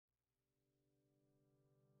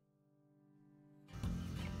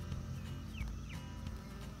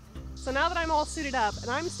So now that I'm all suited up, and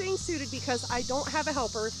I'm staying suited because I don't have a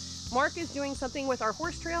helper, Mark is doing something with our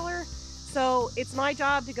horse trailer, so it's my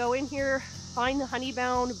job to go in here, find the honey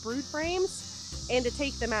bound brood frames, and to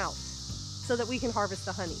take them out so that we can harvest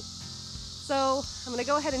the honey. So I'm gonna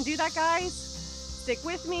go ahead and do that, guys. Stick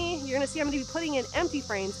with me. You're gonna see I'm gonna be putting in empty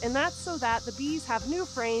frames, and that's so that the bees have new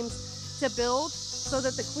frames to build so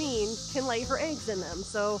that the queen can lay her eggs in them.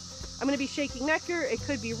 So I'm gonna be shaking nectar. It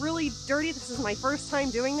could be really dirty. This is my first time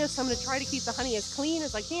doing this. So I'm gonna try to keep the honey as clean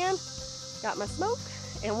as I can. Got my smoke,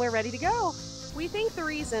 and we're ready to go. We think the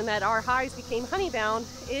reason that our hives became honey bound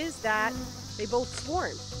is that they both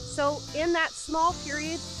swarmed. So in that small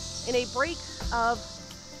period, in a break of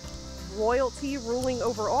royalty ruling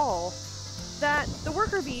over all, that the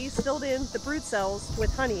worker bees filled in the brood cells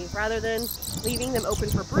with honey rather than leaving them open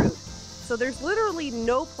for brood. So there's literally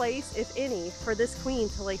no place, if any, for this queen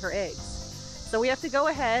to lay her eggs. So we have to go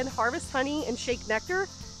ahead, harvest honey, and shake nectar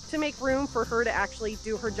to make room for her to actually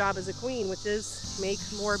do her job as a queen, which is make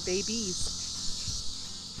more babies.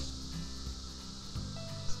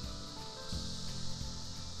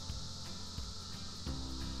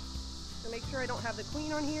 So make sure I don't have the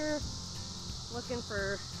queen on here. Looking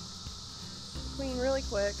for the queen really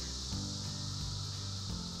quick.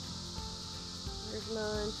 There's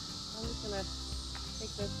none. I'm just gonna take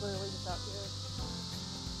this one and leave this out here.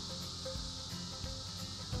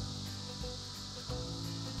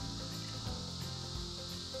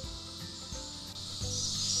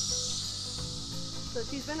 So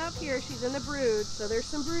she's been up here, she's in the brood, so there's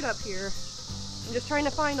some brood up here. I'm just trying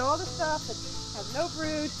to find all the stuff that has no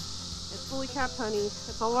brood, it's fully capped honey.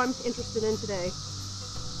 That's all I'm interested in today.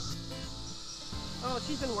 Oh,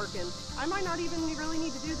 she's been working. I might not even really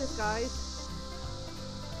need to do this, guys.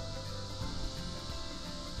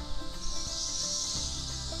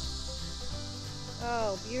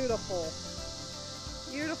 Oh, beautiful.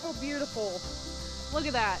 Beautiful, beautiful. Look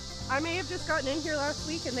at that. I may have just gotten in here last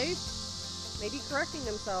week and they may be correcting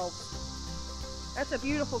themselves. That's a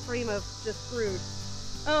beautiful frame of just brood.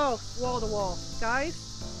 Oh, wall to wall. Guys,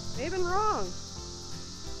 I may have been wrong.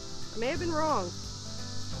 I may have been wrong.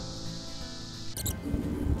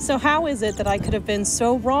 So how is it that I could have been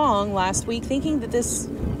so wrong last week thinking that this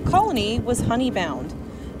colony was honey bound?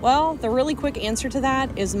 Well, the really quick answer to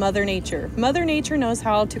that is Mother Nature. Mother Nature knows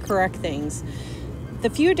how to correct things. The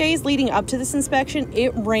few days leading up to this inspection,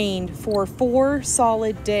 it rained for 4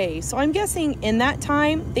 solid days. So I'm guessing in that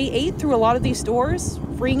time, they ate through a lot of these stores,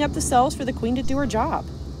 freeing up the cells for the queen to do her job.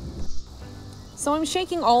 So I'm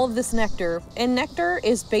shaking all of this nectar, and nectar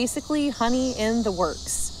is basically honey in the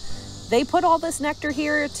works. They put all this nectar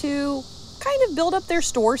here to kind of build up their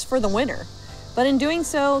stores for the winter. But in doing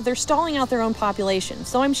so, they're stalling out their own population.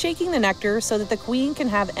 So I'm shaking the nectar so that the queen can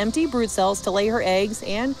have empty brood cells to lay her eggs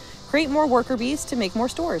and create more worker bees to make more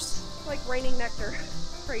stores. It's like raining nectar.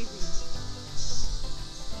 Crazy.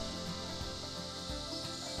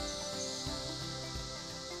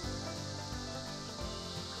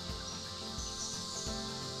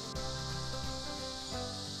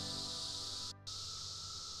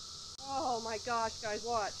 Oh my gosh, guys,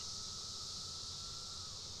 watch.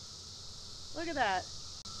 Look at that.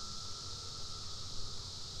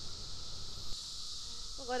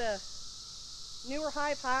 We'll let a newer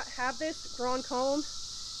hive have this drawn comb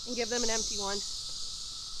and give them an empty one.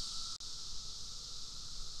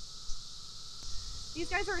 These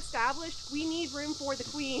guys are established. We need room for the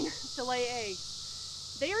queen to lay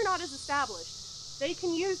eggs. They are not as established. They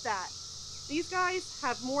can use that. These guys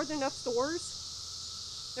have more than enough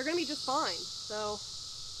stores. They're gonna be just fine. So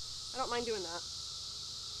I don't mind doing that.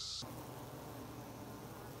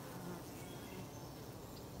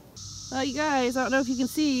 Well, you guys, I don't know if you can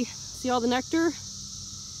see all the nectar?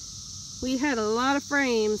 We had a lot of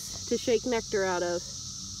frames to shake nectar out of.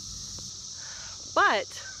 But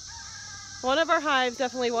one of our hives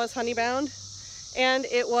definitely was honey bound, and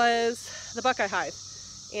it was the Buckeye hive.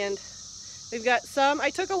 And we've got some, I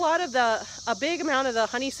took a big amount of the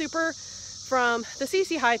honey super from the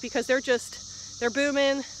CC hive because they're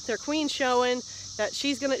booming, their queen's showing that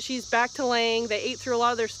she's back to laying. They ate through a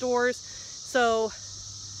lot of their stores. So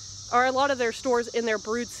are a lot of their stores in their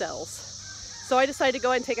brood cells. So I decided to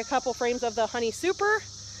go ahead and take a couple frames of the honey super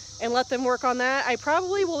and let them work on that. I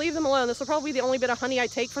probably will leave them alone. This will probably be the only bit of honey I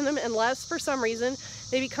take from them unless for some reason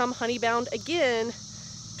they become honey bound again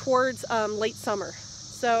towards late summer.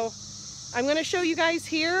 So I'm gonna show you guys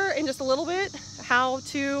here in just a little bit how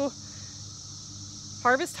to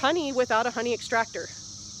harvest honey without a honey extractor.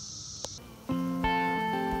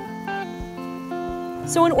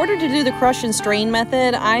 So in order to do the crush and strain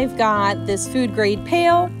method, I've got this food grade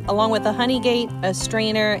pail along with a honey gate, a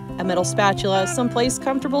strainer, a metal spatula, someplace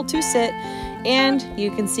comfortable to sit, and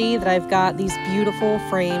you can see that I've got these beautiful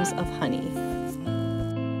frames of honey.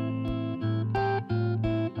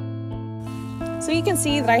 So you can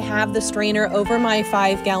see that I have the strainer over my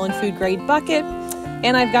 5-gallon food grade bucket,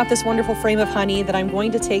 and I've got this wonderful frame of honey that I'm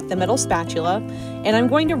going to take the metal spatula and I'm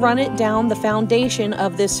going to run it down the foundation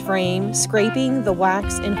of this frame, scraping the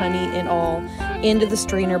wax and honey and all into the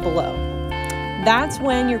strainer below. That's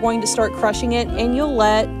when you're going to start crushing it, and you'll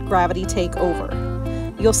let gravity take over.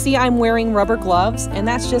 You'll see I'm wearing rubber gloves, and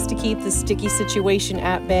that's just to keep the sticky situation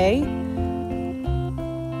at bay,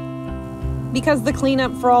 because the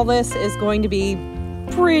cleanup for all this is going to be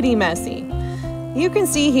pretty messy. You can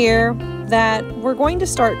see here that we're going to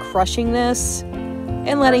start crushing this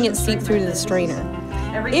and letting it seep through to the strainer.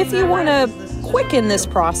 If you want to quicken this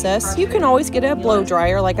process, you can always get a blow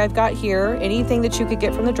dryer like I've got here, anything that you could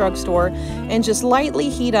get from the drugstore, and just lightly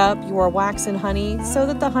heat up your wax and honey so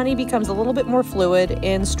that the honey becomes a little bit more fluid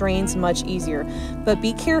and strains much easier. But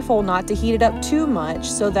be careful not to heat it up too much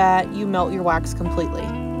so that you melt your wax completely.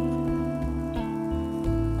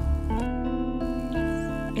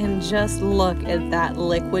 And just look at that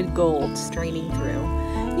liquid gold straining through.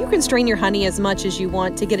 You can strain your honey as much as you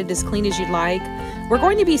want to get it as clean as you'd like. We're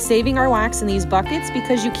going to be saving our wax in these buckets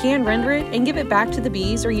because you can render it and give it back to the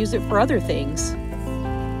bees or use it for other things.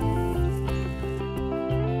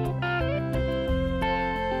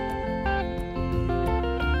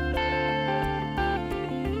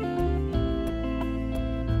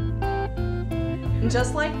 And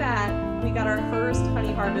just like that, we got our first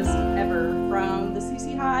honey harvest ever from the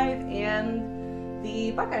CC hive and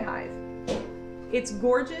the Buckeye hive. It's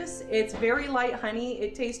gorgeous, it's very light honey,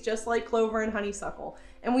 it tastes just like clover and honeysuckle,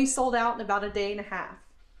 and we sold out in about a day and a half.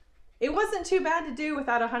 It wasn't too bad to do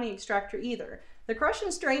without a honey extractor either. The crush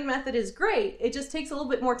and strain method is great, it just takes a little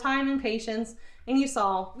bit more time and patience, and you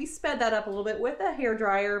saw we sped that up a little bit with a hair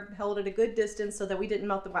dryer, held it a good distance so that we didn't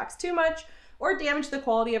melt the wax too much or damage the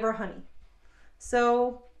quality of our honey.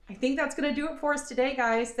 So I think that's going to do it for us today,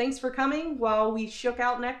 guys. Thanks for coming while we shook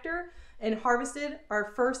out nectar and harvested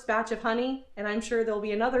our first batch of honey, and I'm sure there'll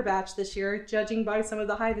be another batch this year, judging by some of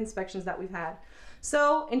the hive inspections that we've had.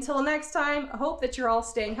 So until next time, I hope that you're all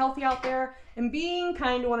staying healthy out there and being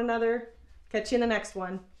kind to one another. Catch you in the next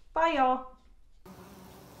one. Bye, y'all.